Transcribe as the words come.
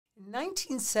In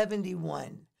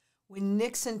 1971, when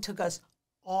Nixon took us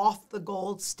off the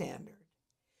gold standard,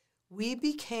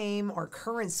 our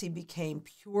currency became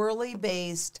purely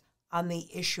based on the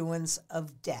issuance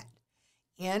of debt.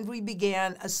 And we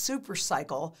began a super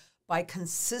cycle by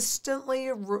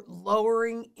consistently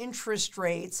lowering interest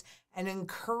rates and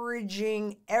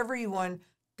encouraging everyone,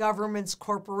 governments,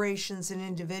 corporations, and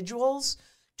individuals,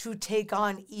 to take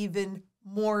on even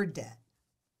more debt.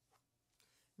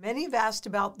 Many have asked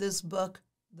about this book,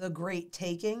 The Great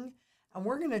Taking, and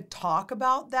we're going to talk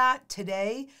about that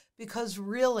today because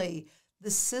really the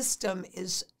system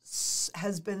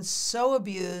has been so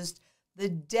abused. The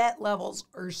debt levels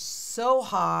are so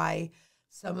high.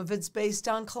 Some of it's based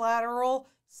on collateral,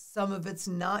 some of it's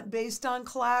not based on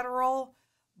collateral,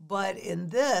 but in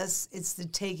this, it's the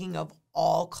taking of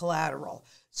all collateral.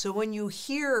 So when you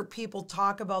hear people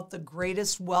talk about the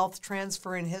greatest wealth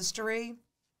transfer in history,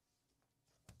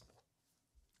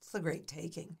 it's the Great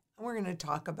Taking. And we're going to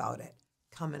talk about it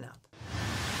coming up.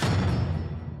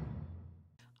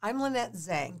 I'm Lynette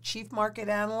Zhang, Chief Market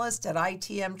Analyst at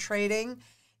ITM Trading,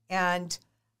 and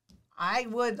I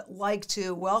would like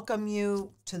to welcome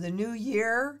you to the new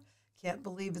year. Can't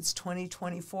believe it's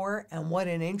 2024, and what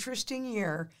an interesting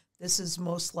year this is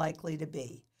most likely to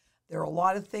be. There are a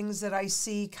lot of things that I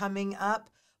see coming up,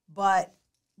 but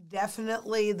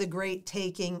definitely the Great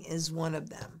Taking is one of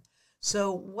them.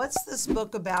 So what's this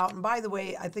book about? And by the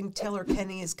way, I think Taylor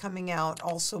Kenny is coming out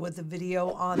also with a video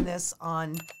on this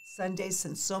on Sunday,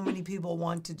 since so many people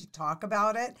wanted to talk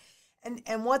about it.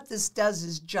 And what this does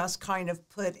is just kind of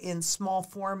put in small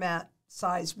format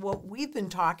size what we've been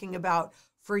talking about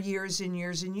for years and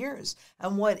years and years.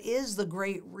 And what is the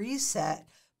Great Reset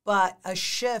but a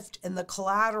shift in the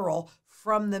collateral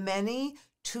from the many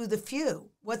to the few?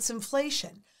 What's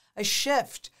inflation? A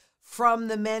shift from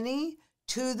the many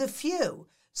to the few.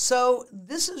 So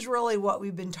this is really what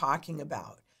we've been talking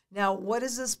about. Now, what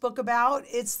is this book about?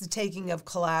 It's the taking of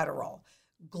collateral.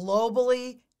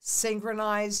 Globally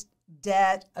synchronized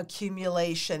debt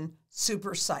accumulation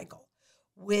super cycle,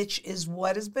 which is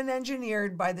what has been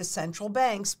engineered by the central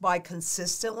banks by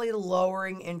consistently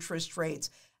lowering interest rates.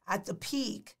 At the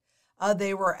peak,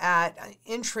 they were at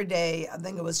intraday, I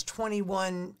think it was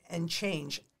 21 and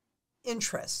change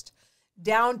interest,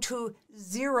 down to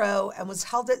zero, and was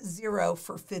held at zero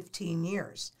for 15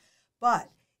 years.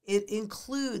 But it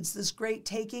includes, this Great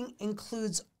Taking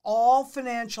includes all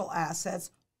financial assets,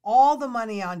 all the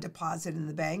money on deposit in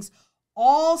the banks,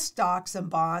 all stocks and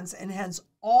bonds, and hence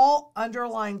all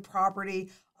underlying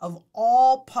property of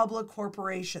all public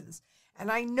corporations.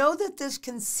 And I know that this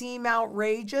can seem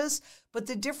outrageous, but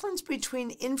the difference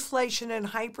between inflation and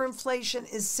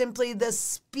hyperinflation is simply the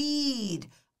speed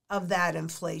of that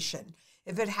inflation.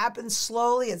 If it happens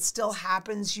slowly, it still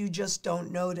happens, you just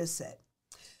don't notice it.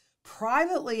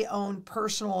 Privately owned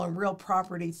personal and real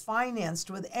property financed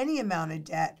with any amount of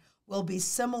debt will be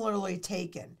similarly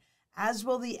taken, as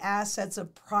will the assets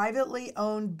of privately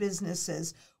owned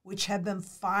businesses which have been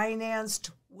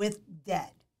financed with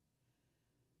debt.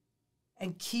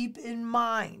 And keep in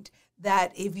mind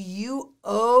that if you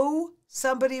owe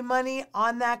somebody money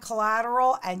on that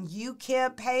collateral and you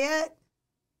can't pay it,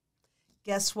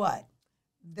 guess what?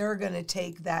 They're going to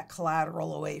take that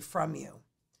collateral away from you.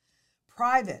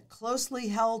 Private, closely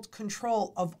held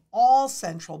control of all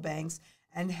central banks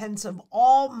and hence of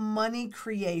all money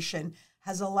creation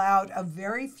has allowed a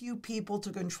very few people to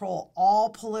control all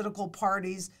political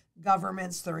parties,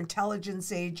 governments, their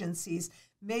intelligence agencies,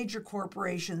 major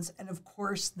corporations, and of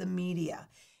course the media.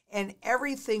 And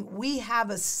everything, we have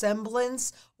a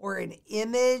semblance or an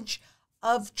image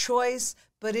of choice,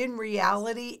 but in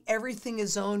reality, everything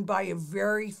is owned by a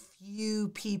very few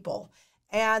people.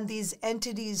 And these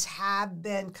entities have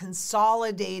been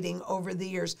consolidating over the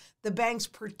years, the banks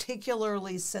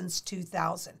particularly since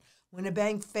 2000. When a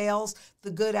bank fails,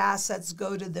 the good assets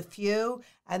go to the few,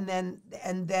 and then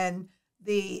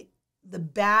the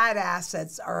bad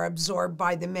assets are absorbed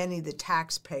by the many, the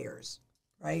taxpayers,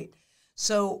 right?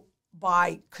 So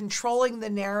by controlling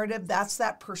the narrative, that's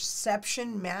that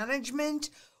perception management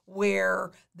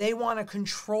where they want to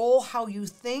control how you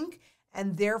think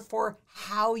and therefore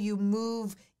how you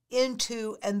move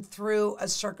into and through a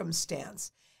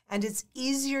circumstance. And it's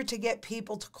easier to get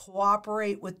people to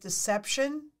cooperate with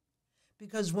deception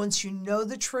because once you know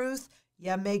the truth,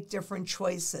 you make different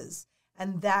choices.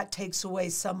 And that takes away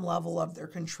some level of their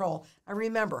control. And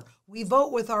remember, we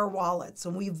vote with our wallets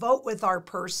and we vote with our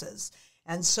purses.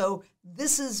 And so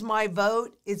this is my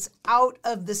vote. It's out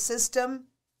of the system.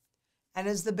 And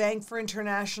as the Bank for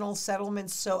International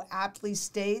Settlements so aptly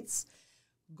states,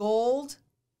 gold,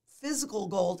 physical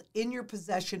gold in your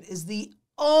possession is the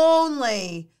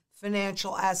only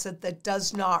financial asset that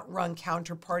does not run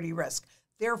counterparty risk,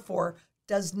 therefore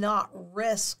does not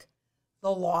risk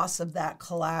the loss of that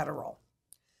collateral.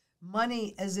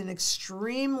 Money is an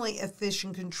extremely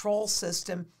efficient control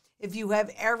system if you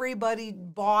have everybody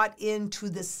bought into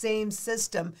the same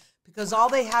system, because all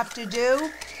they have to do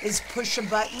is push a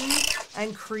button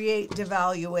and create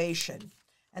devaluation.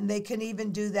 And they can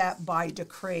even do that by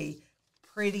decree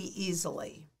pretty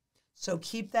easily. So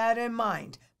keep that in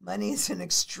mind. Money is an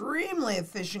extremely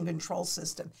efficient control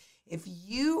system. If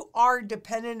you are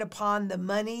dependent upon the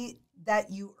money that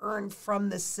you earn from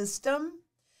the system,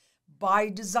 by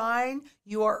design,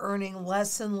 you are earning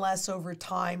less and less over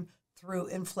time through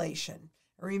inflation.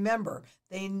 Remember,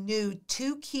 they knew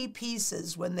two key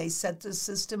pieces when they set the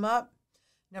system up.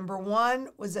 Number one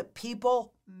was that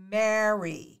people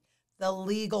marry the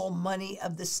legal money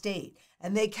of the state,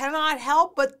 and they cannot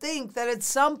help but think that at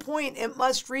some point it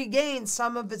must regain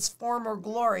some of its former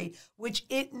glory, which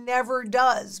it never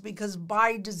does, because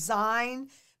by design,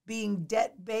 being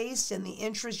debt-based and the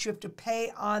interest you have to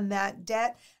pay on that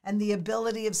debt and the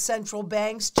ability of central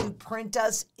banks to print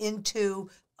us into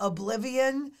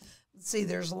oblivion. See,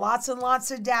 there's lots and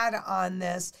lots of data on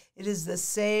this. It is the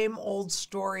same old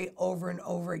story over and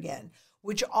over again,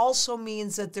 which also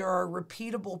means that there are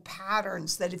repeatable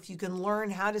patterns that if you can learn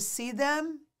how to see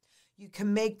them, you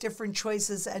can make different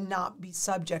choices and not be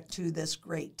subject to this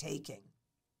great taking.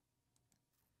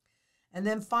 And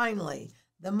then finally,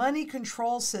 the money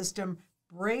control system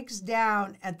breaks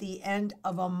down at the end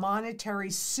of a monetary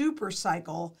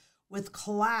supercycle with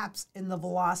collapse in the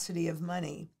velocity of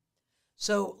money.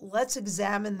 So let's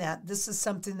examine that. This is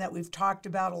something that we've talked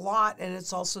about a lot, and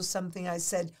it's also something I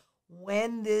said,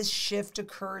 when this shift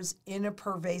occurs in a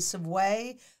pervasive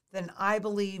way, then I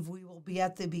believe we will be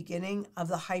at the beginning of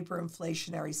the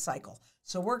hyperinflationary cycle.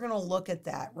 So we're going to look at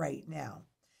that right now.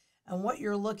 And what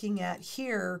you're looking at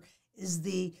here is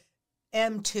the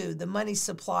M2, the money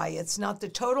supply. It's not the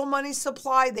total money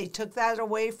supply. They took that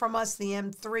away from us, the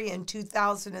M3 in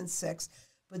 2006,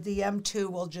 but the M2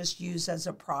 we'll just use as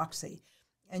a proxy.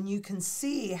 And you can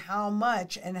see how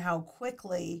much and how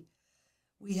quickly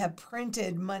we have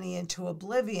printed money into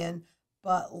oblivion,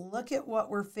 but look at what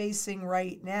we're facing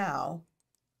right now,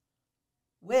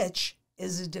 which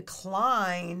is a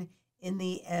decline in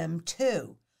the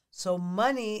M2. So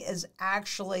money is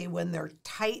actually, when they're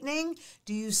tightening,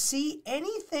 do you see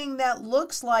anything that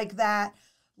looks like that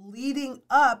leading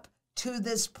up to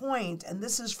this point? And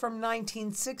this is from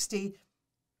 1960,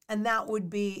 and that would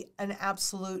be an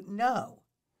absolute no.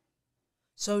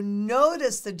 So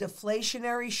notice the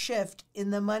deflationary shift in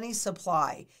the money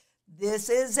supply. This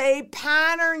is a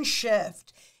pattern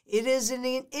shift. It is an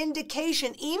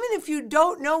indication. Even if you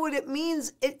don't know what it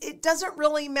means, it doesn't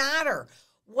really matter.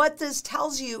 What this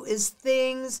tells you is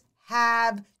things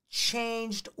have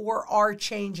changed or are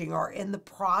changing or in the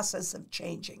process of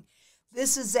changing.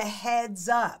 This is a heads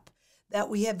up that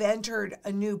we have entered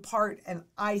a new part, and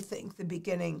I think the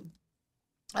beginning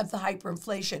of the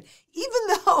hyperinflation, even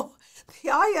though the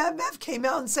IMF came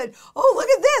out and said, oh, look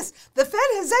at this. The Fed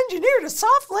has engineered a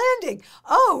soft landing.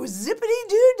 Oh,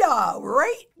 zippity-doo-dah.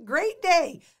 Great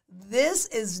day. This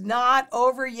is not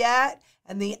over yet.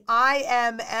 And the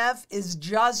IMF is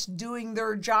just doing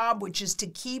their job, which is to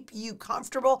keep you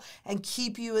comfortable and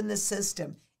keep you in the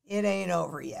system. It ain't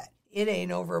over yet. It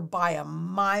ain't over by a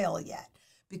mile yet,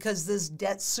 because this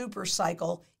debt super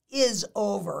cycle is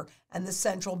over and the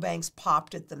central banks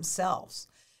popped it themselves.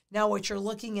 Now, what you're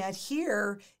looking at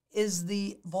here is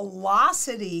the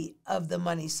velocity of the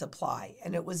money supply.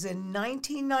 And it was in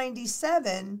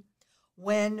 1997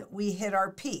 when we hit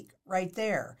our peak right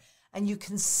there. And you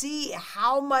can see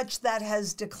how much that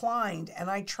has declined. And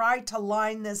I tried to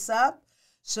line this up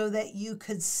so that you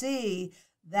could see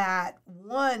that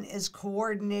one is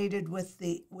coordinated with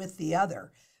the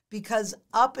other. Because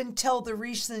up until the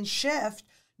recent shift,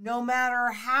 no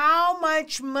matter how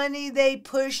much money they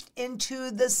pushed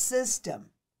into the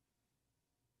system,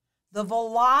 the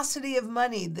velocity of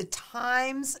money,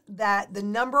 the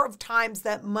number of times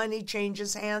that money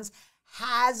changes hands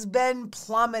has been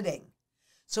plummeting.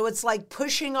 So it's like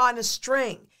pushing on a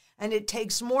string, and it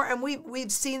takes more. And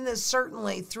we've seen this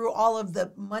certainly through all of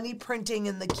the money printing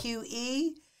and the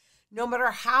QE. No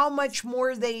matter how much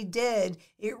more they did,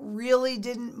 it really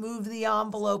didn't move the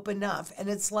envelope enough. And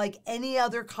it's like any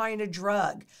other kind of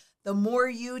drug. The more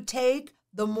you take,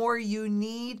 the more you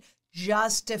need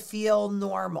just to feel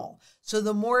normal. So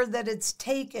the more that it's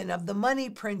taken of the money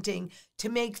printing to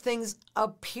make things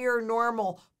appear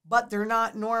normal, but they're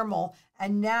not normal.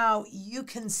 And now you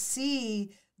can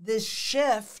see this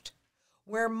shift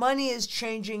where money is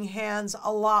changing hands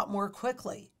a lot more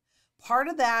quickly. Part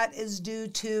of that is due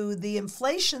to the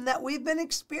inflation that we've been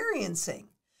experiencing.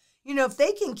 You know, if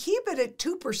they can keep it at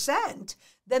 2%,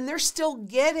 then they're still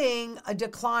getting a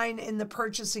decline in the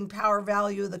purchasing power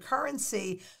value of the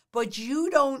currency, but you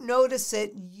don't notice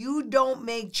it. You don't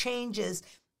make changes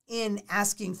in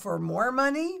asking for more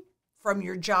money from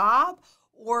your job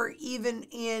or even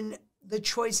in the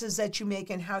choices that you make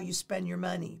and how you spend your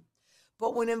money.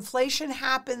 But when inflation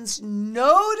happens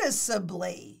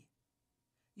noticeably,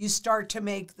 you start to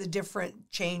make the different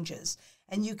changes.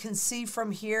 And you can see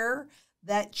from here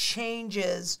that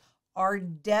changes are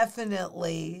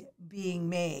definitely being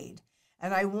made.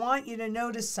 And I want you to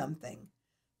notice something,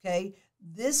 okay?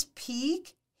 This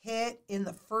peak hit in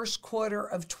the first quarter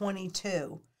of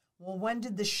 22. Well, when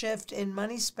did the shift in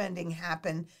money spending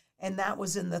happen? And that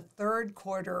was in the third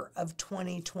quarter of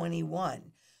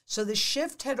 2021. So the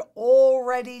shift had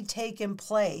already taken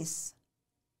place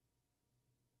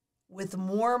with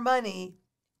more money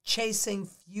chasing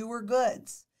fewer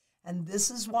goods. And this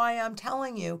is why I'm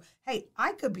telling you, hey,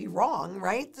 I could be wrong,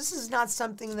 right? This is not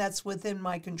something that's within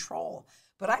my control.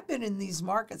 But I've been in these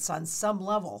markets on some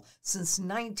level since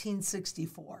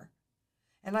 1964.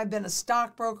 And I've been a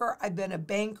stockbroker, I've been a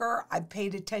banker, I've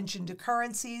paid attention to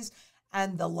currencies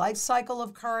and the life cycle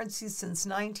of currencies since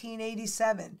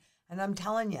 1987. And I'm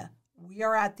telling you, we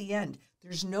are at the end.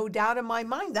 There's no doubt in my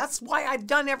mind. That's why I've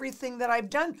done everything that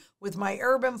I've done with my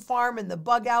urban farm and the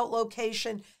bug out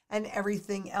location and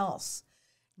everything else.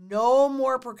 No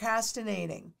more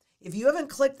procrastinating. If you haven't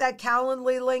clicked that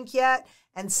Calendly link yet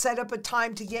and set up a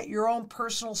time to get your own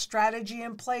personal strategy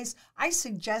in place, I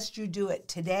suggest you do it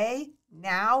today,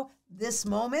 now, this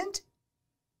moment,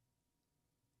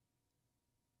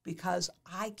 because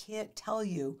I can't tell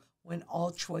you when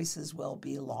all choices will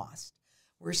be lost.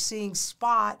 We're seeing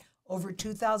spot over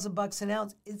 $2,000 an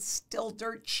ounce. It's still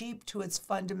dirt cheap to its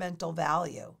fundamental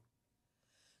value.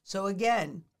 So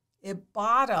again, it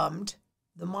bottomed,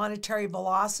 the monetary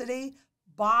velocity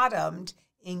bottomed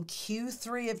in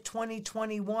Q3 of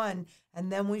 2021,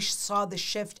 and then we saw the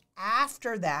shift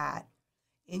after that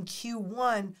in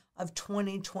Q1 of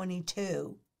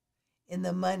 2022 in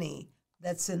the money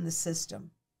that's in the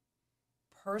system.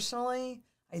 Personally,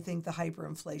 I think the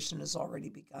hyperinflation has already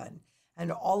begun.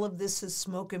 And all of this is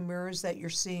smoke and mirrors that you're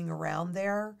seeing around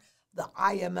there. The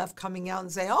IMF coming out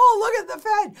and saying, oh, look at the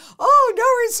Fed. Oh, no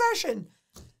recession.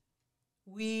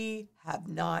 We have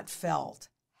not felt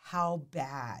how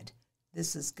bad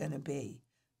this is going to be.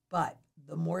 But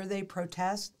the more they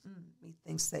protest,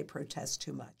 methinks they protest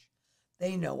too much.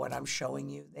 They know what I'm showing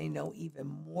you. They know even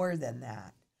more than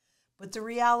that. But the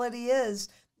reality is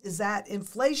that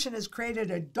inflation has created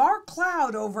a dark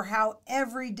cloud over how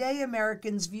everyday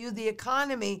Americans view the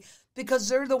economy because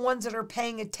they're the ones that are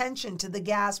paying attention to the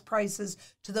gas prices,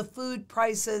 to the food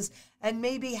prices, and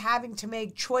maybe having to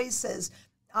make choices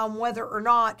on whether or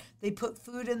not they put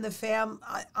food in the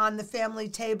on the family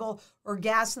table or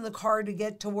gas in the car to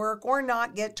get to work or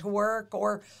not get to work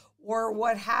or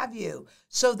what have you.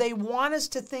 So they want us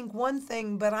to think one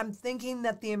thing, but I'm thinking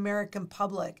that the American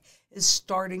public is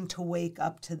starting to wake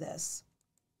up to this.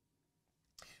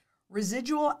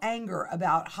 Residual anger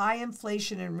about high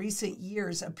inflation in recent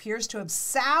years appears to have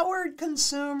soured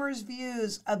consumers'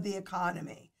 views of the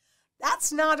economy.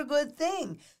 That's not a good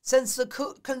thing. Since the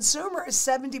consumer is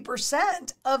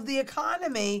 70% of the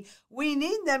economy, we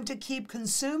need them to keep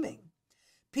consuming.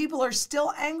 People are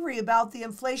still angry about the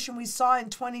inflation we saw in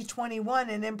 2021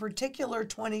 and in particular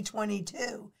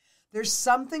 2022. There's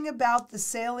something about the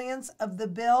salience of the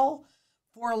bill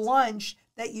for lunch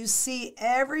that you see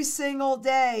every single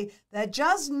day that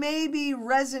just maybe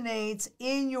resonates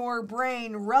in your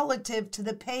brain relative to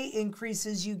the pay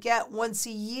increases you get once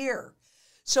a year.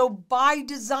 So by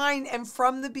design and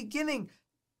from the beginning,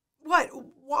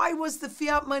 why was the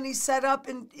fiat money set up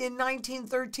in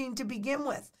 1913 to begin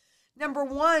with? Number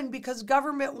one, because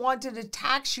government wanted to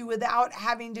tax you without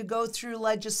having to go through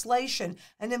legislation.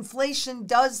 And inflation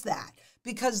does that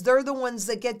because they're the ones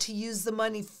that get to use the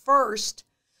money first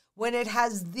when it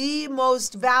has the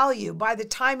most value. By the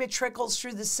time it trickles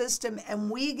through the system and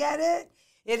we get it,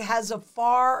 it has a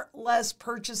far less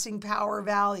purchasing power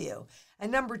value.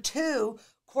 And number two,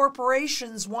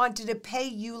 corporations wanted to pay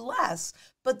you less,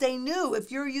 but they knew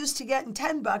if you're used to getting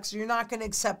 $10, you're not going to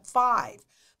accept $5.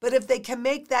 But if they can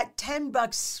make that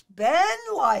 $10 spend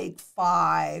like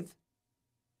 $5,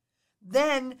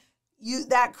 then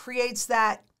that creates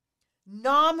that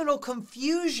nominal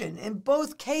confusion in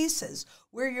both cases,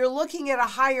 where you're looking at a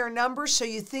higher number, so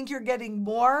you think you're getting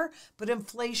more, but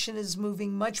inflation is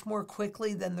moving much more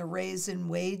quickly than the raise in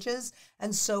wages.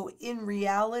 And so in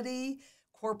reality,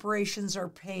 corporations are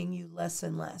paying you less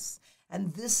and less.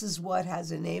 And this is what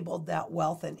has enabled that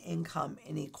wealth and income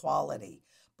inequality.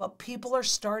 But people are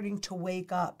starting to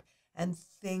wake up and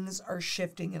things are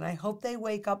shifting. And I hope they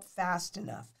wake up fast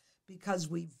enough, because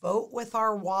we vote with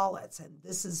our wallets, and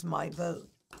this is my vote.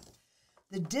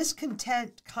 The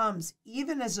discontent comes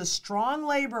even as a strong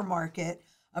labor market,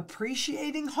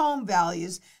 appreciating home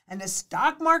values, and a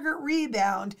stock market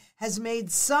rebound has made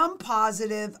some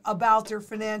positive about their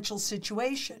financial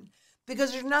situation.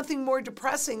 Because there's nothing more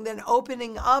depressing than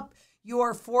opening up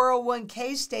your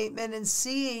 401k statement and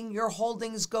seeing your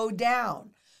holdings go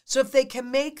down. So if they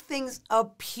can make things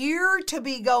appear to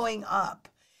be going up,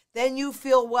 then you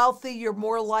feel wealthy, you're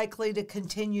more likely to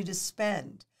continue to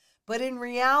spend. But in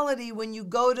reality, when you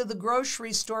go to the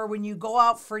grocery store, when you go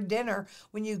out for dinner,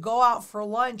 when you go out for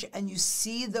lunch and you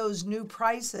see those new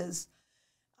prices,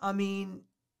 I mean,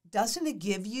 doesn't it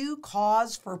give you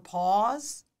cause for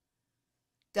pause?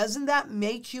 Doesn't that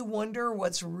make you wonder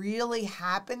what's really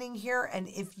happening here and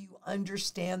if you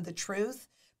understand the truth?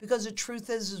 Because the truth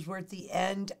is we're at the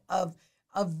end of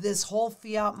this whole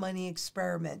fiat money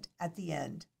experiment at the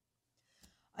end.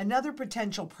 Another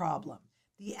potential problem,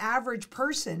 the average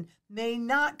person may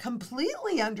not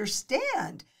completely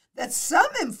understand that some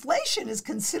inflation is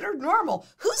considered normal.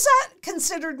 Who's that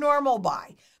considered normal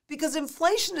by? Because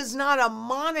inflation is not a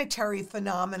monetary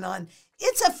phenomenon.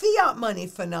 It's a fiat money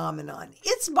phenomenon.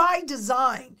 It's by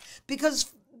design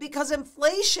because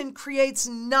inflation creates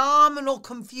nominal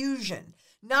confusion.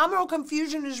 Nominal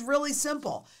confusion is really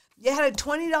simple. You had a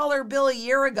 $20 bill a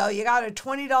year ago. You got a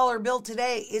 $20 bill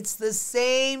today. It's the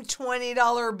same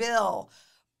 $20 bill.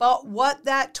 But what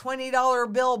that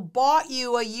 $20 bill bought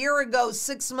you a year ago,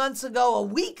 6 months ago, a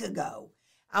week ago,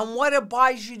 and what it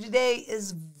buys you today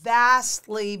is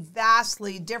vastly,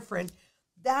 vastly different.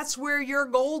 That's where your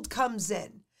gold comes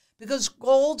in, because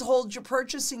gold holds your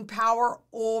purchasing power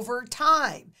over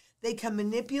time. They can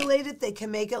manipulate it. They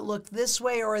can make it look this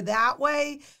way or that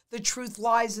way. The truth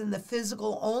lies in the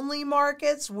physical only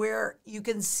markets, where you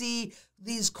can see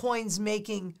these coins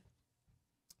making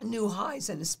new highs,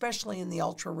 and especially in the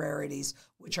ultra rarities,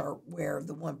 which are where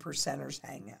the 1%ers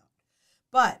hang out.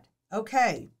 But,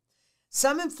 okay,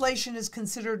 some inflation is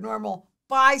considered normal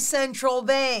by central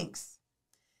banks.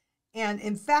 And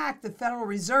in fact, the Federal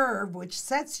Reserve, which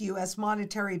sets U.S.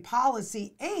 monetary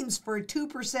policy, aims for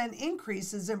 2%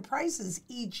 increases in prices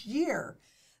each year.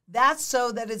 That's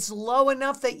so that it's low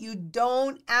enough that you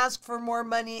don't ask for more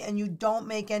money and you don't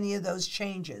make any of those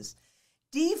changes.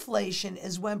 Deflation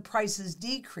is when prices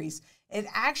decrease. It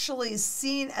actually is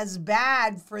seen as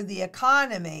bad for the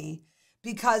economy,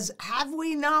 because have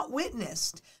we not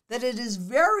witnessed that it is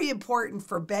very important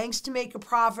for banks to make a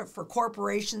profit, for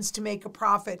corporations to make a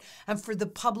profit, and for the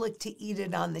public to eat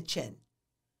it on the chin?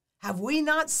 Have we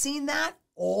not seen that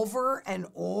over and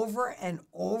over and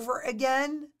over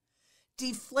again?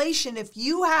 Deflation, if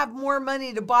you have more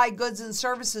money to buy goods and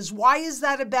services, why is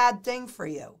that a bad thing for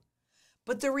you?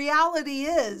 But the reality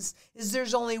is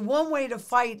there's only one way to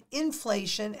fight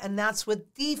inflation, and that's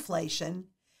with deflation,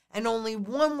 and only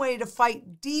one way to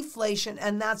fight deflation,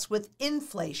 and that's with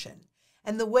inflation.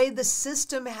 And the way the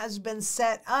system has been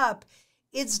set up,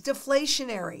 it's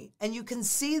deflationary. And you can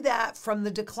see that from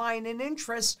the decline in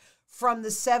interest from the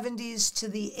 70s to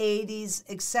the 80s,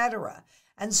 etc.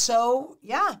 And so,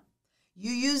 yeah,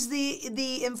 you use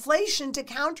the inflation to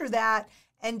counter that,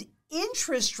 and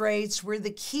interest rates were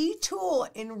the key tool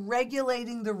in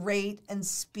regulating the rate and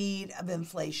speed of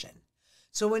inflation.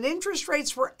 So when interest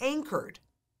rates were anchored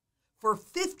for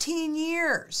 15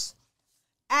 years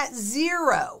at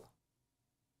zero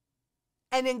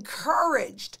and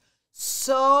encouraged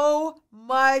so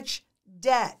much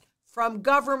debt from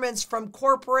governments, from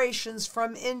corporations,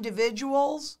 from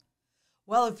individuals,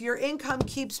 well, if your income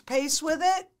keeps pace with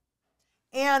it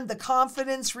and the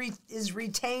confidence is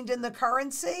retained in the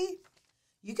currency,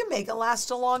 you can make it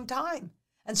last a long time.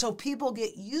 And so people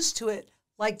get used to it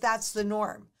like that's the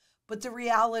norm. But the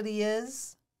reality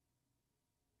is,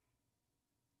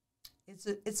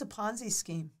 it's a Ponzi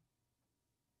scheme.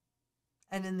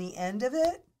 And in the end of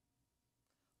it,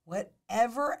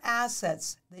 whatever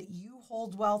assets that you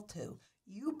hold wealth to,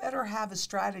 you better have a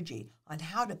strategy on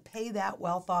how to pay that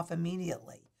wealth off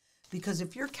immediately. Because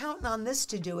if you're counting on this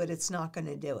to do it, it's not going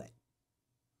to do it.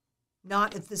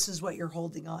 Not if this is what you're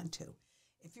holding on to.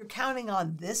 If you're counting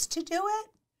on this to do it,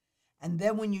 and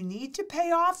then when you need to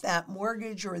pay off that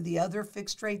mortgage or the other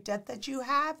fixed rate debt that you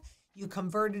have, you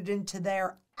converted into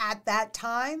there at that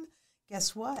time,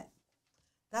 guess what?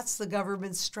 That's the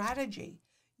government's strategy.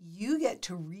 You get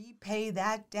to repay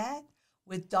that debt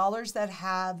with dollars that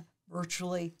have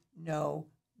virtually no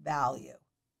value.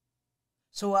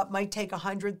 So what might take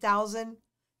 $100,000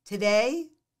 today?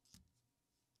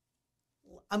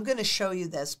 I'm going to show you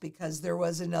this because there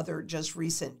was another just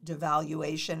recent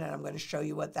devaluation, and I'm going to show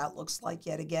you what that looks like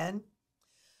yet again.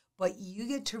 But you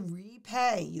get to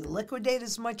repay. You liquidate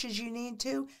as much as you need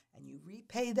to, and you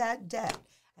repay that debt.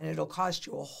 And it'll cost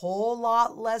you a whole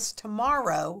lot less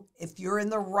tomorrow if you're in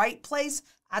the right place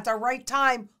at the right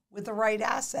time with the right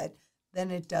asset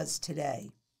than it does today.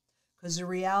 Because the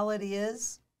reality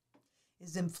is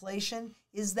inflation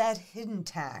is that hidden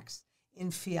tax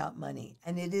in fiat money.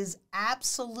 And it is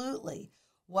absolutely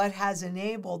what has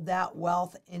enabled that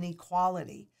wealth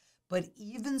inequality. But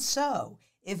even so,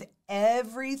 if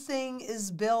everything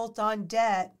is built on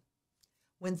debt,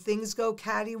 when things go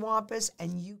cattywampus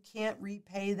and you can't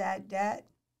repay that debt,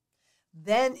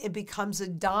 then it becomes a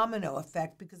domino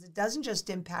effect because it doesn't just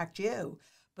impact you,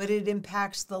 but it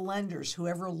impacts the lenders,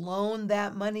 whoever loaned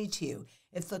that money to you.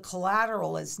 If the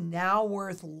collateral is now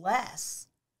worth less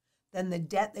than the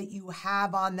debt that you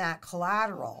have on that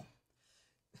collateral,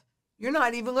 you're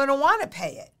not even going to want to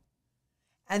pay it.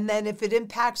 And then if it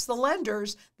impacts the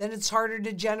lenders, then it's harder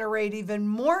to generate even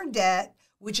more debt,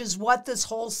 which is what this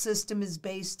whole system is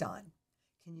based on.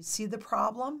 Can you see the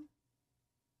problem?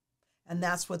 And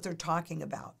that's what they're talking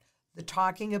about. They're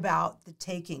talking about the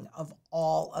taking of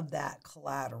all of that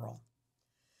collateral.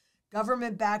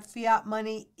 Government-backed fiat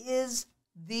money is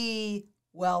the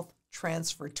wealth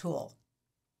transfer tool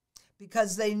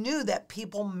because they knew that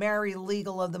people marry the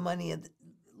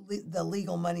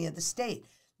legal money of the state.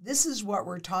 This is what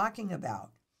we're talking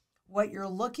about. What you're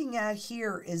looking at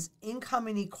here is income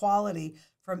inequality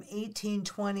from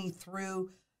 1820 through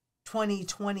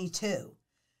 2022.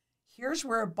 Here's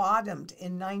where it bottomed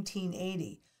in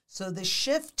 1980. So the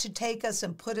shift to take us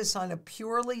and put us on a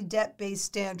purely debt-based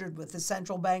standard with the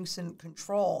central banks in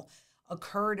control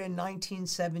occurred in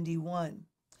 1971.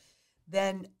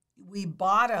 Then we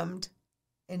bottomed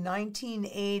in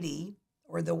 1980,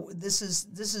 or this is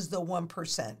the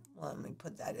 1%. Let me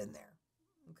put that in there.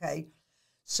 Okay.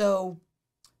 So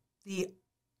the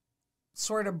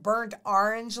sort of burnt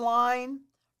orange line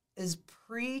is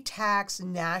pre-tax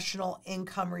national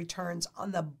income returns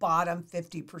on the bottom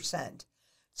 50%.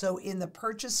 So in the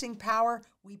purchasing power,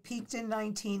 we peaked in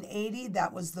 1980.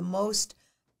 That was the most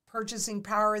purchasing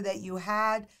power that you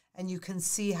had, and you can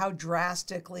see how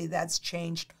drastically that's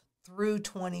changed through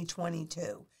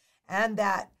 2022. And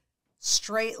that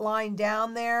straight line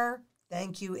down there,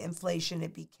 thank you, inflation,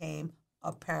 it became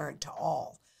apparent to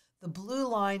all. The blue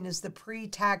line is the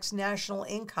pre-tax national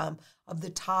income of the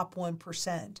top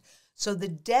 1%. So the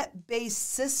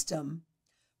debt-based system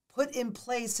put in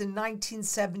place in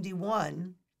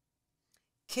 1971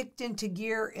 kicked into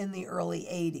gear in the early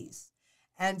 80s.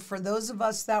 And for those of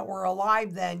us that were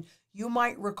alive then, you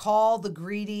might recall the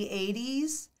greedy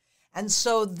 80s. And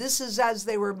so this is as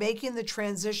they were making the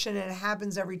transition, and it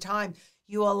happens every time.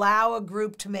 You allow a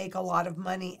group to make a lot of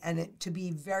money and it to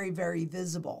be very, very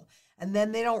visible. And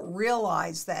then they don't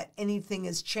realize that anything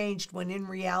has changed when in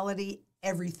reality,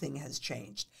 everything has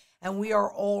changed. And we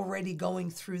are already going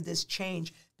through this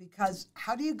change because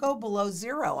how do you go below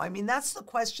zero? I mean, that's the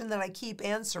question that I keep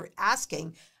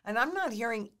asking. And I'm not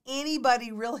hearing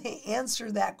anybody really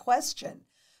answer that question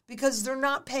because they're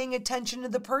not paying attention to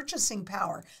the purchasing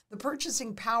power. The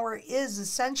purchasing power is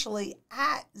essentially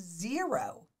at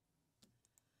zero.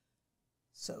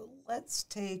 So let's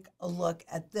take a look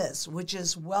at this, which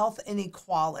is wealth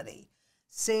inequality.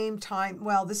 Same time,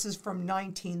 well, this is from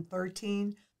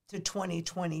 1913 to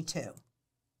 2022.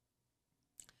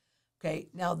 Okay,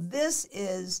 now this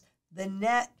is the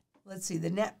net, the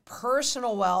net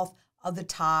personal wealth of the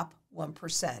top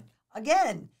 1%.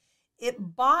 Again,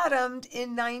 it bottomed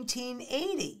in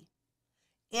 1980,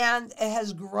 and it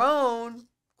has grown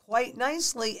quite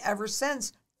nicely ever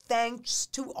since, thanks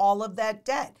to all of that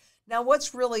debt. Now,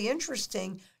 what's really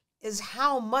interesting is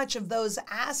how much of those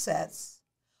assets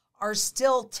are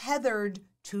still tethered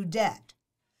to debt,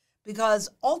 because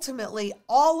ultimately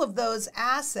all of those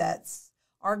assets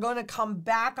are going to come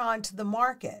back onto the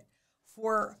market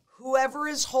for whoever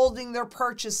is holding their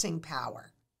purchasing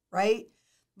power, right?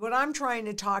 What I'm trying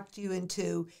to talk to you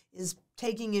into is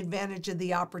taking advantage of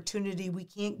the opportunity. We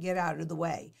can't get out of the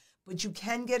way, but you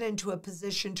can get into a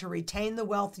position to retain the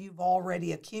wealth you've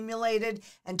already accumulated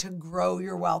and to grow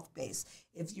your wealth base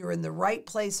if you're in the right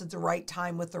place at the right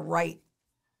time with the right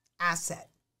asset,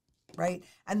 right?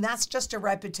 And that's just a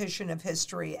repetition of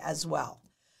history as well.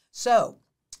 So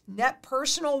Net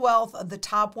personal wealth of the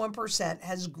top 1%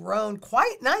 has grown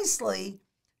quite nicely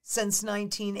since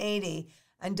 1980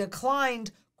 and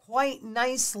declined quite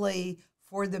nicely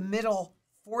for the middle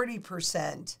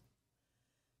 40%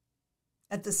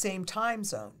 at the same time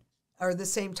zone or the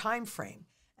same time frame.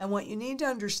 And what you need to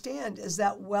understand is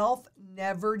that wealth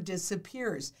never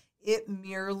disappears. It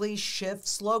merely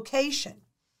shifts location.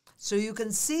 So you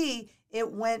can see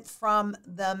it went from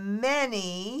the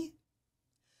many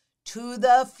to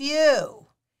the few.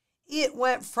 It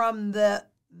went from the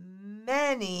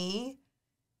many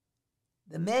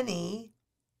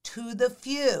to the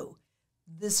few.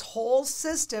 This whole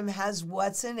system has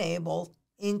what's enabled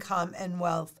income and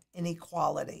wealth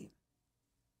inequality.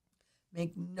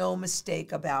 Make no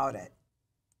mistake about it.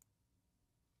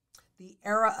 The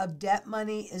era of debt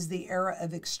money is the era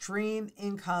of extreme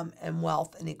income and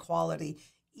wealth inequality,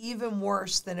 even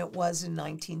worse than it was in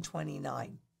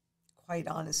 1929, quite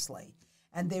honestly.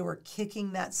 And they were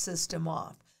kicking that system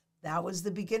off. That was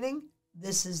the beginning.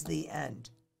 This is the end.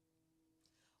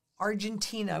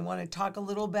 Argentina. I want to talk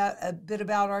a bit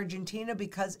about Argentina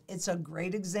because it's a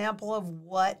great example of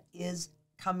what is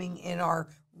coming in our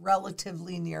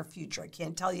relatively near future. I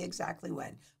can't tell you exactly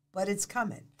when, but it's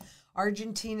coming.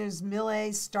 Argentina's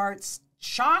Milei starts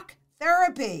shock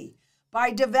therapy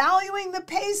by devaluing the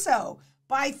peso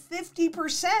by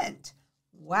 50%.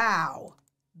 Wow,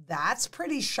 that's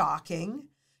pretty shocking.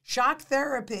 Shock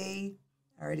therapy,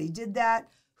 I already did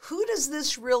that. Who does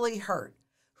this really hurt?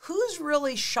 Who's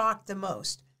really shocked the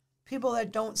most? People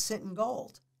that don't sit in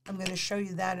gold. I'm going to show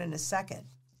you that in a second.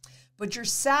 But your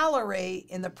salary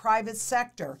in the private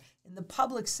sector, in the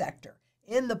public sector,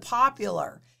 in the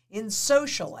popular, in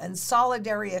social and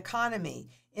solidary economy,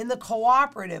 in the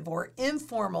cooperative or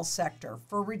informal sector,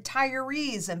 for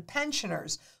retirees and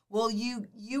pensioners,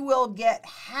 you will get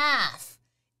half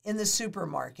in the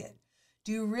supermarket.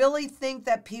 Do you really think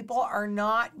that people are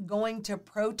not going to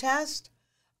protest?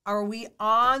 Are we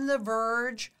on the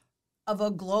verge of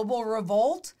a global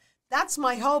revolt? That's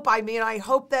my hope. I mean, I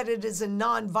hope that it is a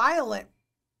nonviolent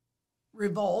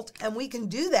revolt, and we can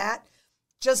do that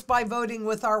just by voting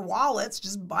with our wallets,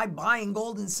 just by buying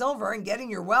gold and silver and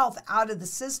getting your wealth out of the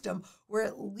system, or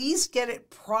at least get it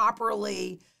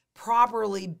properly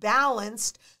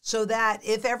balanced so that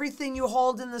if everything you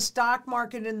hold in the stock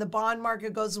market and the bond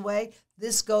market goes away,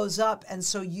 this goes up, and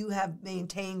so you have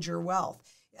maintained your wealth.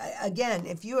 Again,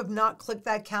 if you have not clicked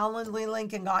that Calendly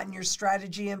link and gotten your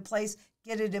strategy in place,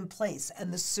 get it in place,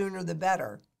 and the sooner the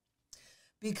better.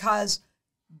 Because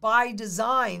by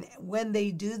design, when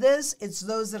they do this, it's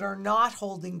those that are not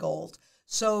holding gold.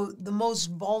 So the most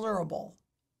vulnerable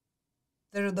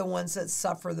that are the ones that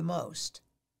suffer the most.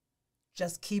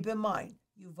 Just keep in mind,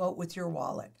 you vote with your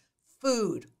wallet.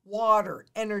 Food, water,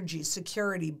 energy,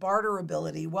 security,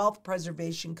 barterability, wealth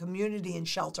preservation, community, and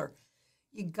shelter.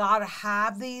 You got to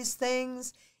have these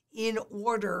things in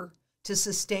order to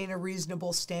sustain a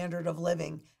reasonable standard of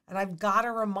living. And I've got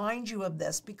to remind you of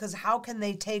this, because how can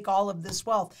they take all of this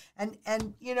wealth? And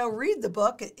read the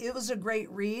book. It was a great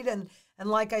read. And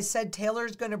like I said,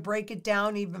 Taylor's going to break it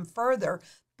down even further.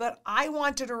 But I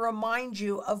wanted to remind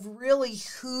you of really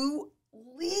who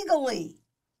legally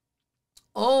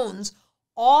owns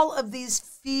all of these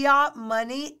fiat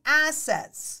money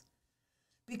assets.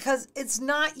 Because it's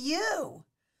not you.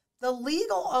 The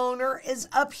legal owner is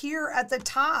up here at the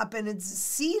top, and it's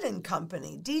Seed and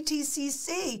Company,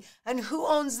 DTCC. And who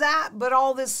owns that but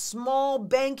all this small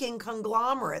banking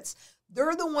conglomerates?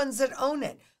 They're the ones that own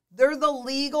it. They're the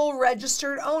legal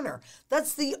registered owner.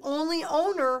 That's the only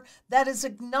owner that is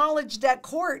acknowledged at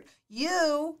court.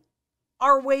 You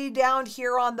are way down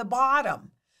here on the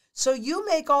bottom. So you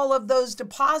make all of those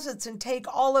deposits and take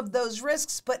all of those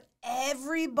risks, but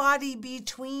everybody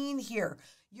between here,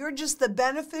 you're just the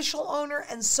beneficial owner,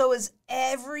 and so is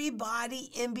everybody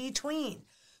in between.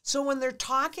 So when they're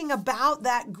talking about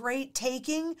that great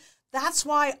taking, that's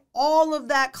why all of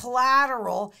that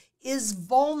collateral is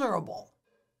vulnerable,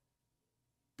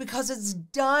 because it's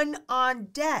done on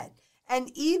debt.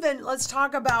 And even, let's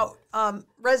talk about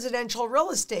residential real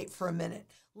estate for a minute.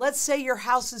 Let's say your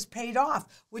house is paid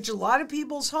off, which a lot of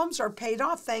people's homes are paid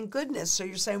off, thank goodness. So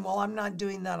you're saying, well, I'm not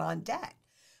doing that on debt.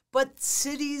 But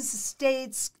cities,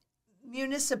 states,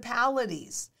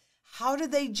 municipalities, how do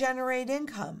they generate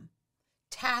income?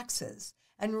 Taxes.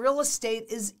 And real estate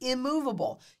is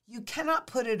immovable. You cannot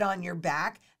put it on your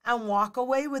back and walk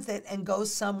away with it and go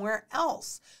somewhere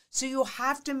else. So you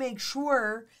have to make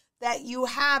sure that you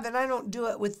have, and I don't do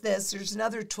it with this, there's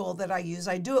another tool that I use.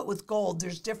 I do it with gold.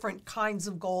 There's different kinds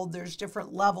of gold. There's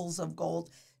different levels of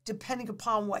gold, depending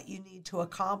upon what you need to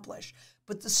accomplish.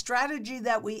 But the strategy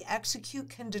that we execute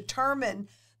can determine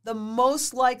the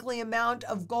most likely amount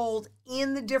of gold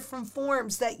in the different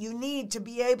forms that you need to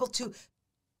be able to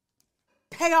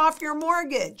pay off your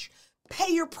mortgage,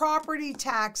 pay your property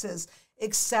taxes,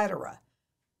 etc.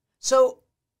 So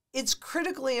it's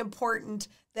critically important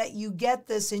that you get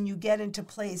this and you get into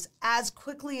place as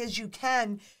quickly as you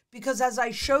can, because as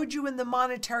I showed you in the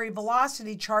monetary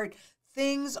velocity chart,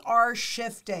 things are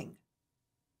shifting.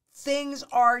 Things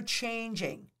are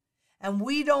changing. And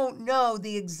we don't know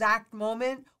the exact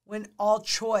moment when all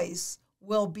choice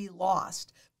will be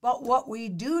lost. But what we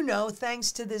do know,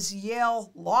 thanks to this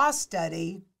Yale law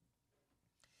study,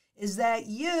 is that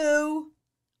you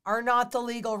are not the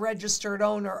legal registered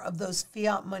owner of those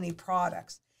fiat money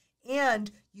products. And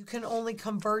you can only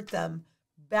convert them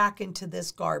back into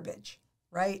this garbage,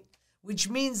 right? Which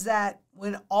means that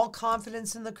when all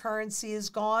confidence in the currency is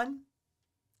gone,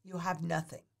 you have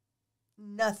nothing.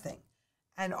 Nothing.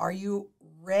 And are you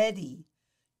ready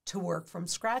to work from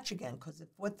scratch again? Because if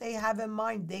what they have in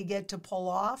mind they get to pull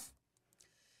off,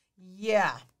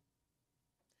 yeah.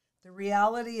 The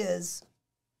reality is,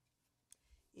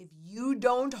 if you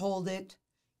don't hold it,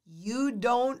 you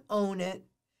don't own it,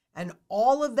 and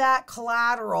all of that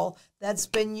collateral that's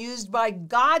been used by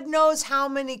God knows how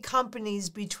many companies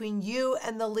between you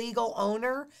and the legal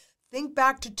owner, think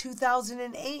back to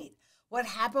 2008. What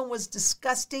happened was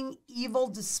disgusting, evil,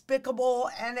 despicable,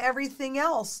 and everything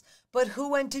else. But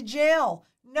who went to jail?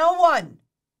 No one.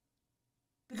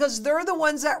 Because they're the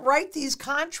ones that write these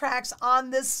contracts on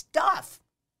this stuff.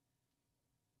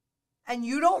 And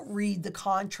you don't read the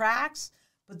contracts,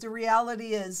 but the reality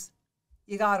is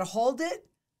you got to hold it,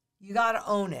 you got to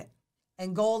own it.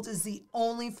 And gold is the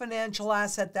only financial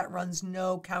asset that runs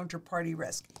no counterparty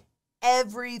risk.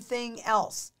 Everything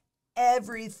else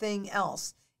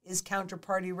is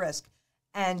counterparty risk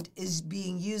and is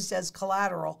being used as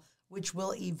collateral, which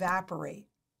will evaporate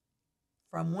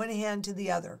from one hand to the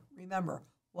other. Remember,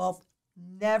 wealth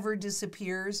never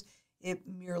disappears. It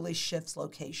merely shifts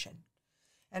location.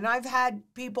 And I've had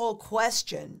people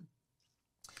question,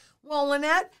 well,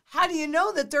 Lynette, how do you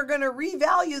know that they're going to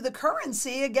revalue the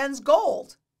currency against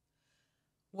gold?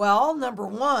 Well, number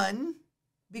one,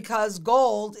 because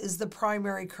gold is the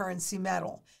primary currency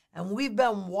metal. And we've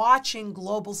been watching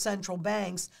global central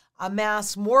banks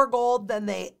amass more gold than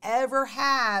they ever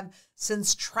have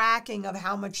since tracking of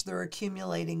how much they're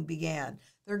accumulating began.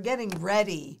 They're getting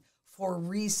ready for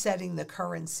resetting the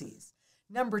currencies.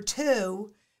 Number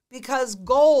two, because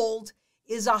gold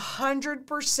is 100%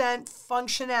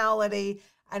 functionality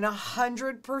and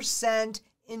 100%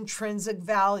 intrinsic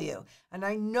value. And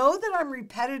I know that I'm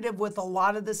repetitive with a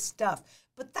lot of this stuff,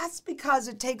 but that's because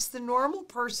it takes the normal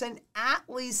person at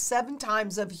least 7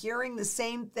 times of hearing the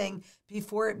same thing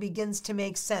before it begins to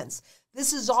make sense.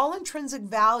 This is all intrinsic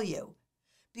value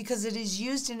because it is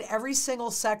used in every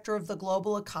single sector of the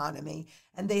global economy,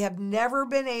 and they have never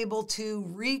been able to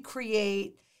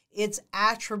recreate its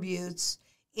attributes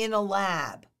in a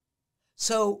lab.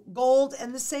 So gold,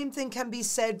 and the same thing can be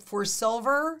said for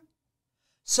silver.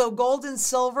 So gold and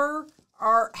silver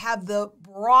have the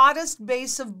broadest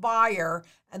base of buyer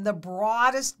and the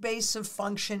broadest base of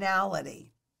functionality.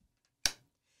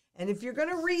 And if you're going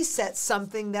to reset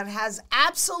something that has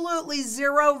absolutely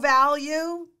zero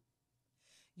value,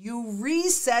 you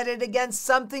reset it against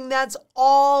something that's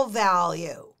all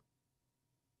value.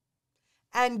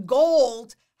 And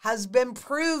gold has been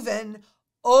proven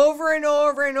over and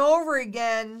over and over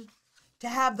again to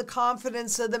have the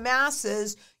confidence of the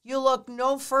masses. You look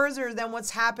no further than what's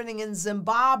happening in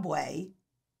Zimbabwe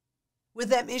with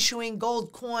them issuing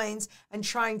gold coins and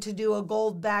trying to do a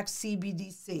gold-backed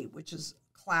CBDC, which is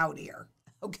cloudier,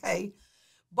 okay?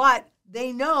 But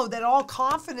they know that all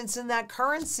confidence in that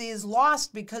currency is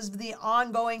lost because of the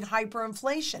ongoing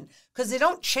hyperinflation, because they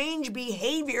don't change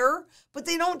behavior, but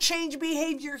they don't change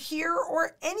behavior here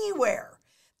or anywhere.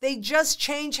 They just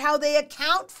change how they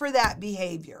account for that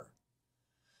behavior.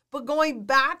 But going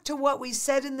back to what we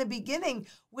said in the beginning,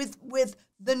 with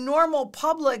the normal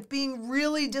public being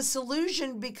really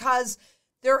disillusioned because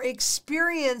their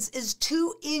experience is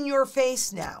too in your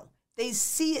face now. They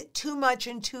see it too much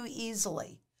and too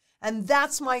easily. And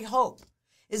that's my hope,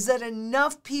 is that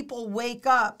enough people wake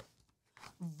up,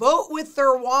 vote with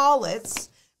their wallets,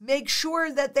 make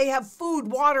sure that they have food,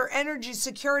 water, energy,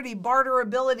 security,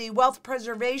 barterability, wealth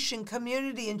preservation,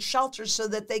 community, and shelter so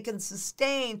that they can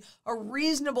sustain a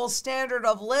reasonable standard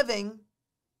of living.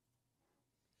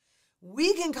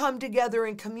 We can come together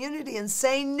in community and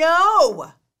say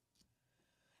no.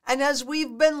 And as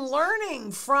we've been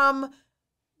learning from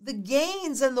the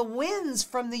gains and the wins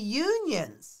from the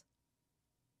unions,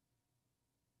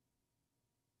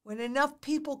 when enough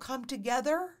people come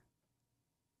together,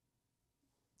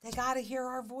 They got to hear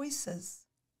our voices.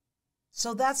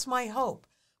 So that's my hope.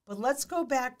 But let's go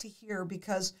back to here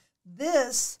because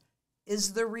this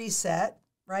is the reset,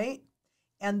 right?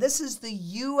 And this is the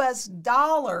US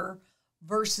dollar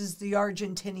versus the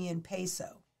Argentinian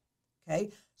peso. Okay?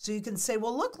 So you can say,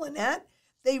 well, look, Lynette,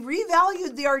 they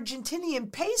revalued the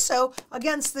Argentinian peso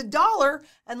against the dollar,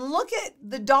 and look at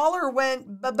the dollar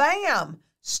went ba-bam,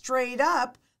 straight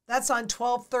up. That's on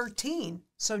 12/13,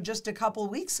 so just a couple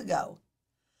weeks ago.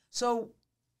 So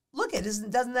look,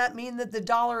 doesn't that mean that the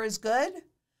dollar is good?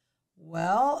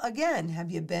 Well, again,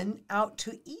 have you been out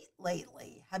to eat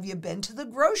lately? Have you been to the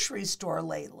grocery store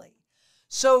lately?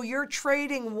 So you're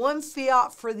trading one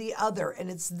fiat for the other, and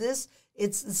it's the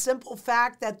simple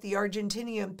fact that the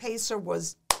Argentinian peso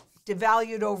was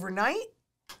devalued overnight,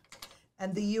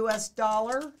 and the US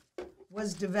dollar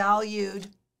was devalued,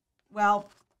 well,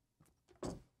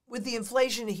 with the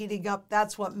inflation heating up,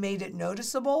 that's what made it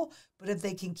noticeable. But if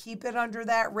they can keep it under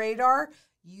that radar,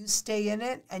 you stay in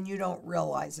it and you don't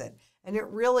realize it. And it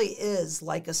really is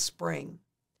like a spring.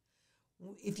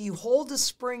 If you hold a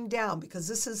spring down, because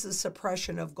this is a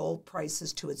suppression of gold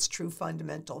prices to its true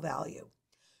fundamental value,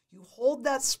 you hold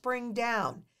that spring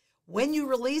down. When you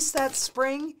release that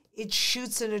spring, it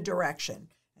shoots in a direction.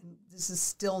 And this is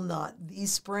still not the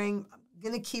spring. I'm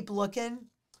going to keep looking,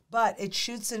 but it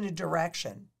shoots in a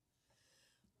direction.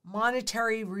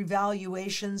 Monetary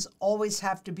revaluations always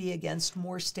have to be against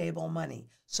more stable money.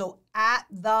 So at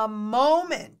the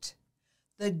moment,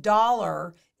 the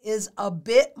dollar is a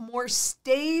bit more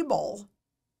stable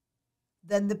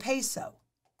than the peso,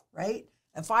 right?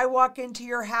 If I walk into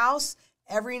your house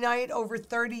every night over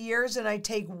 30 years and I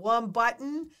take one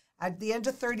button, at the end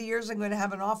of 30 years, I'm going to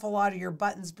have an awful lot of your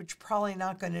buttons, but you're probably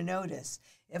not going to notice.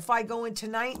 If I go in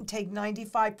tonight and take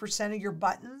 95% of your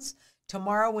buttons,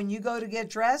 tomorrow when you go to get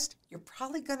dressed, you're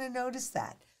probably going to notice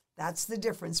that. That's the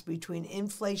difference between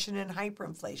inflation and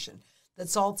hyperinflation.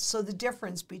 That's also the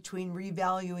difference between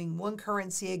revaluing one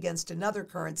currency against another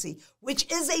currency,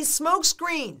 which is a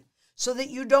smokescreen, so that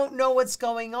you don't know what's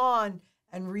going on,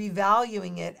 and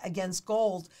revaluing it against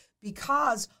gold,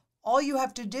 because all you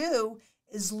have to do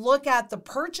is look at the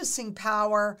purchasing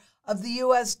power of the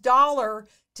US dollar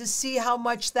to see how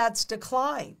much that's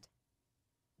declined.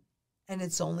 And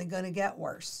it's only going to get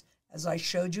worse, as I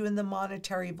showed you in the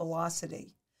monetary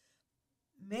velocity.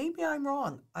 Maybe I'm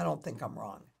wrong. I don't think I'm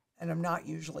wrong. And I'm not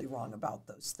usually wrong about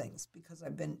those things because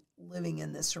I've been living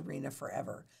in this arena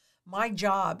forever. My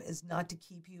job is not to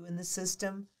keep you in the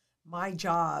system. My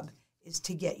job is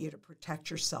to get you to protect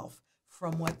yourself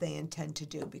from what they intend to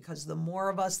do, because the more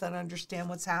of us that understand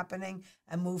what's happening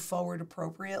and move forward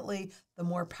appropriately, the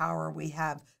more power we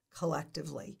have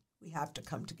collectively. We have to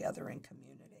come together in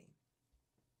community,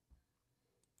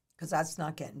 because that's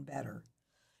not getting better.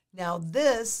 Now,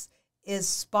 this is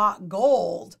spot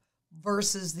gold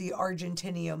versus the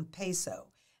Argentinian peso.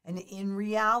 And in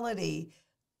reality,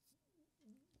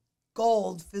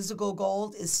 gold, physical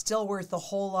gold, is still worth a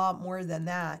whole lot more than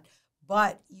that.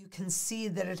 But you can see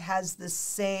that it has the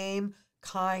same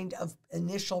kind of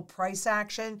initial price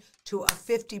action to a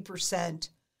 50%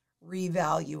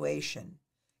 revaluation.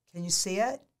 Can you see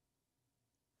it?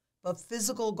 But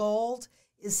physical gold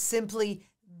is simply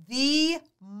the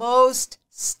most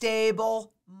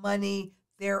stable money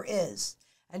there is.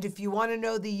 And if you want to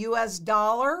know the US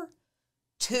dollar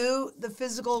to the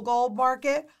physical gold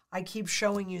market, I keep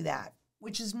showing you that,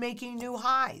 which is making new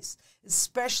highs,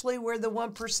 especially where the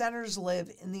 1%ers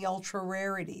live in the ultra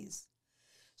rarities.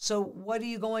 So what are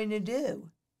you going to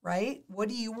do, right? What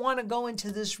do you want to go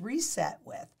into this reset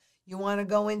with? You want to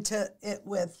go into it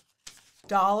with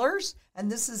dollars, and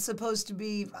this is supposed to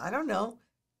be, I don't know,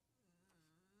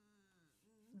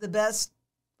 the best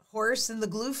horse in the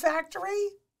glue factory,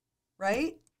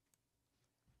 right?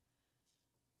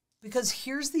 Because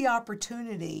here's the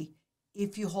opportunity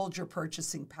if you hold your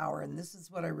purchasing power, and this is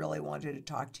what I really wanted to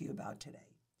talk to you about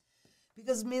today.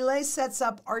 Because Milei sets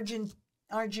up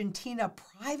Argentina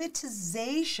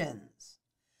privatizations.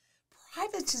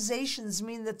 Privatizations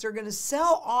mean that they're going to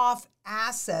sell off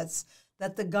assets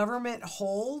that the government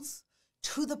holds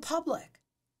to the public.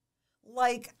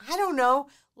 Like, I don't know,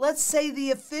 let's say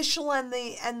the official and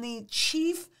the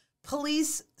chief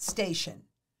police station.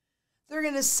 They're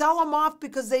going to sell them off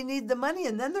because they need the money,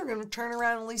 and then they're going to turn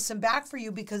around and lease them back for you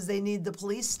because they need the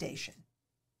police station,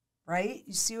 right?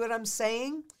 You see what I'm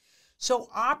saying? So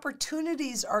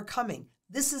opportunities are coming.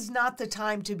 This is not the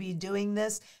time to be doing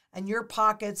this, and your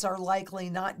pockets are likely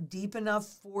not deep enough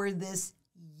for this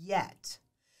yet.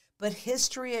 But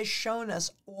history has shown us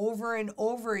over and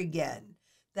over again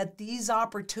that these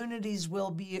opportunities will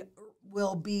be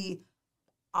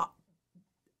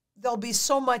there'll be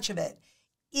so much of it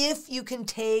if you can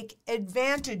take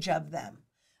advantage of them.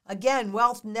 Again,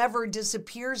 wealth never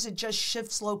disappears, it just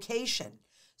shifts location.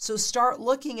 So start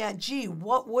looking at, gee,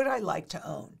 what would I like to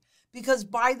own? Because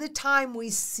by the time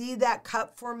we see that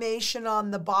cup formation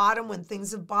on the bottom, when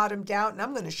things have bottomed out, and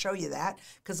I'm going to show you that,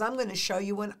 because I'm going to show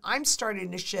you when I'm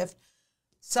starting to shift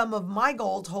some of my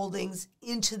gold holdings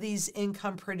into these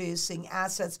income producing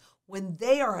assets when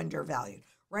they are undervalued.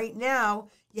 Right now,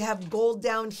 you have gold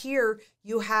down here,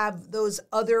 you have those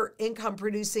other income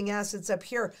producing assets up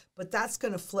here, but that's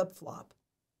going to flip flop.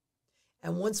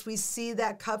 And once we see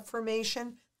that cup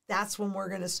formation, that's when we're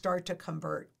going to start to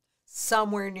convert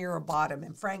somewhere near a bottom.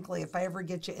 And frankly, if I ever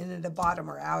get you in at a bottom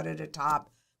or out at a top,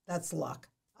 that's luck.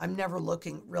 I'm never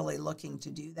really looking to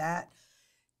do that.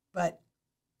 But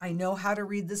I know how to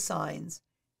read the signs,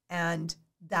 and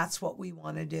that's what we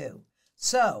want to do.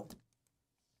 So,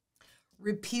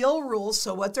 repeal rules.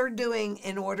 So what they're doing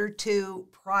in order to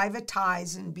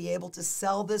privatize and be able to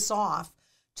sell this off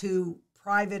to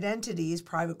private entities,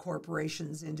 private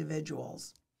corporations,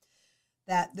 individuals,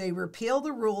 that they repeal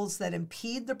the rules that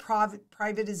impede the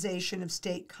privatization of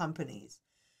state companies,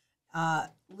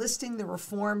 listing the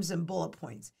reforms and bullet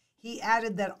points. He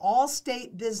added that all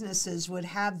state businesses would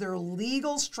have their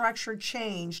legal structure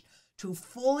changed to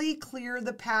fully clear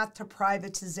the path to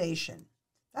privatization.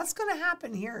 That's going to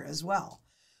happen here as well.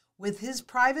 With his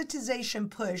privatization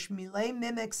push, Milei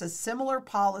mimics a similar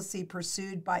policy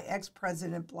pursued by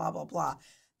ex-president blah, blah, blah,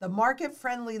 the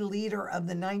market-friendly leader of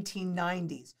the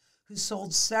 1990s, who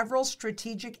sold several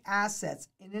strategic assets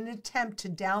in an attempt to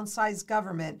downsize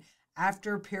government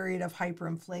after a period of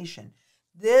hyperinflation.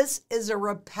 This is a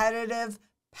repetitive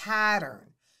pattern.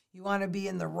 You want to be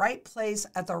in the right place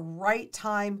at the right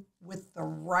time with the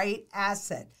right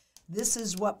asset. This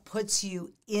is what puts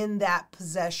you in that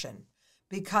possession.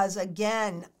 Because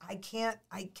again,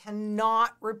 I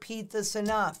cannot repeat this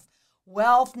enough.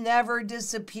 Wealth never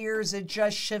disappears, it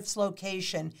just shifts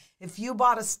location. If you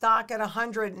bought a stock at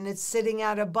 100 and it's sitting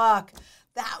at $1,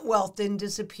 that wealth didn't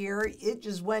disappear. It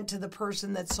just went to the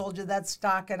person that sold you that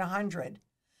stock at 100.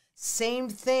 Same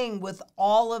thing with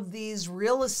all of these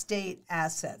real estate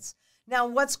assets. Now,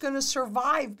 what's going to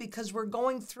survive? Because we're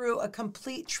going through a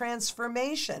complete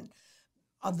transformation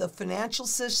of the financial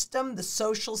system, the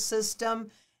social system,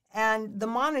 and the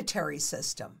monetary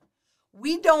system.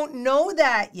 We don't know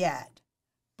that yet,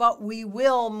 but we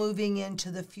will moving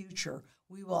into the future.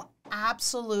 We will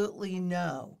absolutely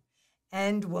know.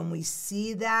 And when we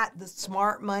see that, the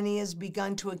smart money has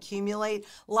begun to accumulate,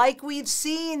 like we've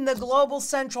seen the global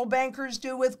central bankers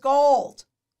do with gold.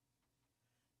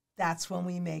 That's when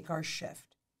we make our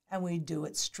shift, and we do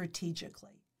it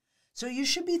strategically. So you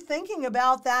should be thinking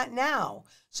about that now,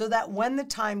 so that when the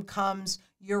time comes,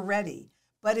 you're ready.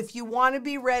 But if you want to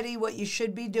be ready, what you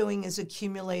should be doing is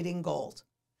accumulating gold.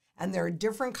 And there are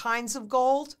different kinds of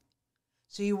gold.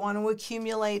 So you want to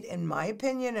accumulate, in my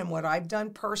opinion, and what I've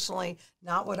done personally,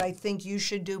 not what I think you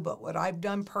should do, but what I've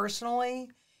done personally,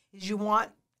 is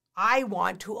I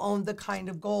want to own the kind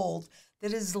of gold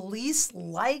that is least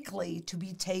likely to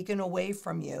be taken away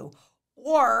from you.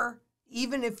 Or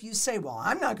even if you say, well,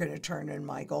 I'm not going to turn in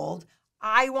my gold,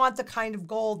 I want the kind of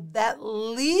gold that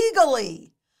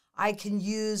legally I can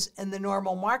use in the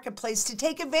normal marketplace to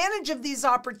take advantage of these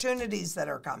opportunities that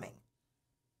are coming.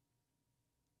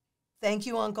 Thank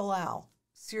you, Uncle Al.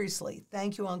 Seriously,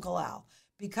 thank you, Uncle Al.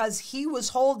 Because he was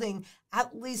holding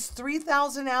at least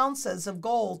 3,000 ounces of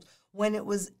gold when it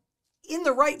was in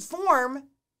the right form,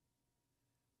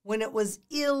 when it was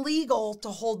illegal to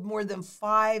hold more than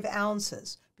 5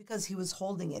 ounces, because he was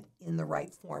holding it in the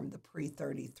right form, the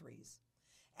pre-33s.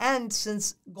 And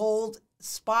since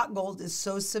spot gold is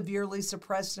so severely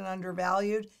suppressed and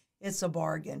undervalued, it's a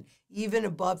bargain. Even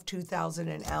above 2,000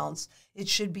 an ounce, it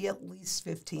should be at least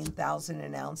 15,000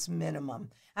 an ounce minimum.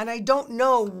 And I don't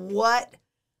know what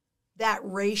that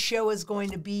ratio is going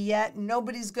to be yet.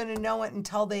 Nobody's going to know it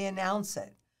until they announce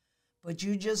it. But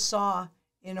you just saw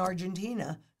in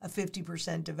Argentina a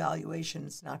 50% devaluation.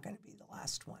 It's not going to be the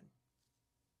last one.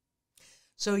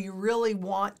 So you really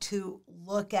want to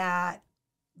look at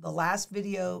the last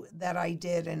video that I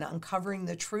did and uncovering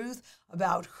the truth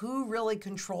about who really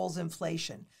controls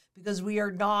inflation, because we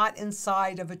are not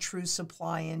inside of a true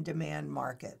supply and demand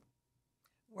market.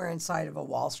 We're inside of a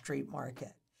Wall Street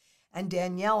market. And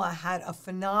Daniela had a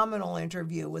phenomenal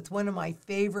interview with one of my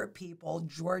favorite people,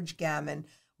 George Gammon.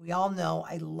 We all know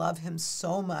I love him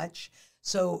so much.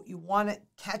 So you want to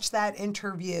catch that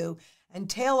interview. And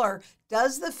Taylor,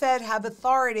 does the Fed have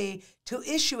authority to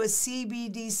issue a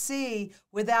CBDC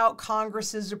without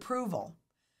Congress's approval?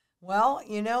 Well,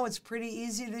 it's pretty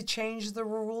easy to change the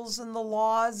rules and the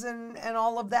laws and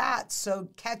all of that. So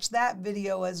catch that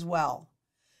video as well.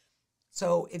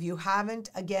 So if you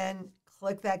haven't, again,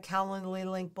 click that Calendly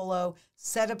link below.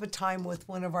 Set up a time with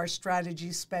one of our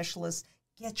strategy specialists.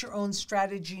 Get your own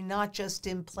strategy, not just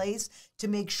in place to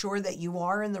make sure that you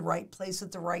are in the right place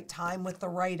at the right time with the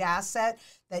right asset,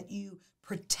 that you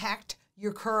protect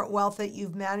your current wealth that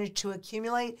you've managed to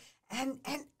accumulate, and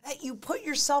that you put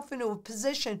yourself into a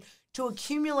position to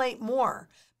accumulate more,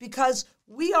 because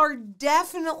we are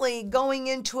definitely going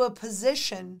into a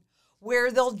position where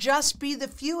there'll just be the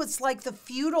few. It's like the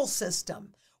feudal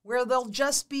system, where there'll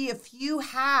just be a few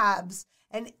haves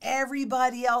and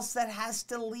everybody else that has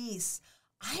to lease.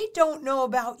 I don't know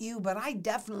about you, but I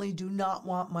definitely do not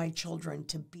want my children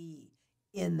to be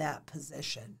in that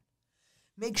position.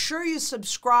 Make sure you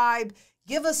subscribe,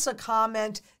 give us a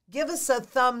comment, give us a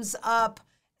thumbs up,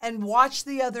 and watch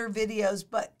the other videos.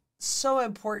 But so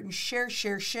important,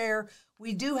 share.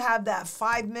 We do have that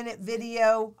 5-minute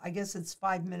video. I guess it's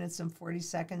 5 minutes and 40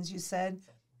 seconds, you said?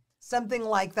 Something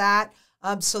like that.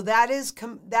 So that is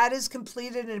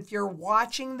completed. And if you're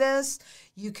watching this,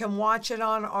 you can watch it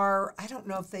on our, I don't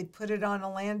know if they put it on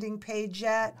a landing page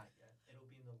yet. Not yet. It'll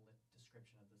be in the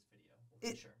description of this video,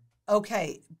 we'll be sure.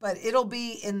 Okay, but it'll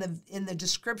be in the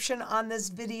description on this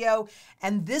video.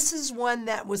 And this is one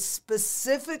that was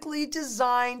specifically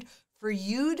designed for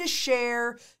you to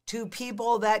share to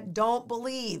people that don't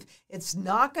believe. It's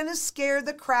not going to scare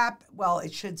the crap. Well,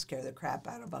 it should scare the crap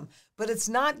out of them, but it's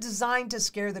not designed to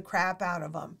scare the crap out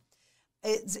of them.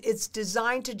 It's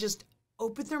designed to just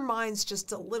open their minds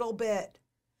just a little bit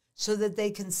so that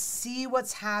they can see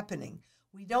what's happening.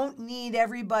 We don't need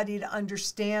everybody to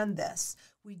understand this.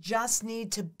 We just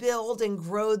need to build and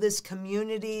grow this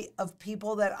community of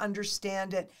people that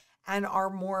understand it and are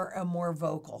more and more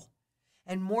vocal.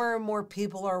 And more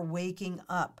people are waking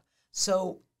up.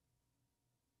 So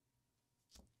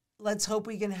let's hope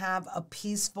we can have a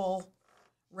peaceful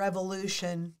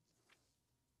revolution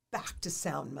back to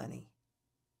sound money.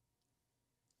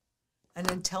 And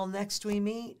until next we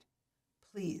meet,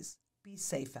 please be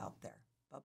safe out there.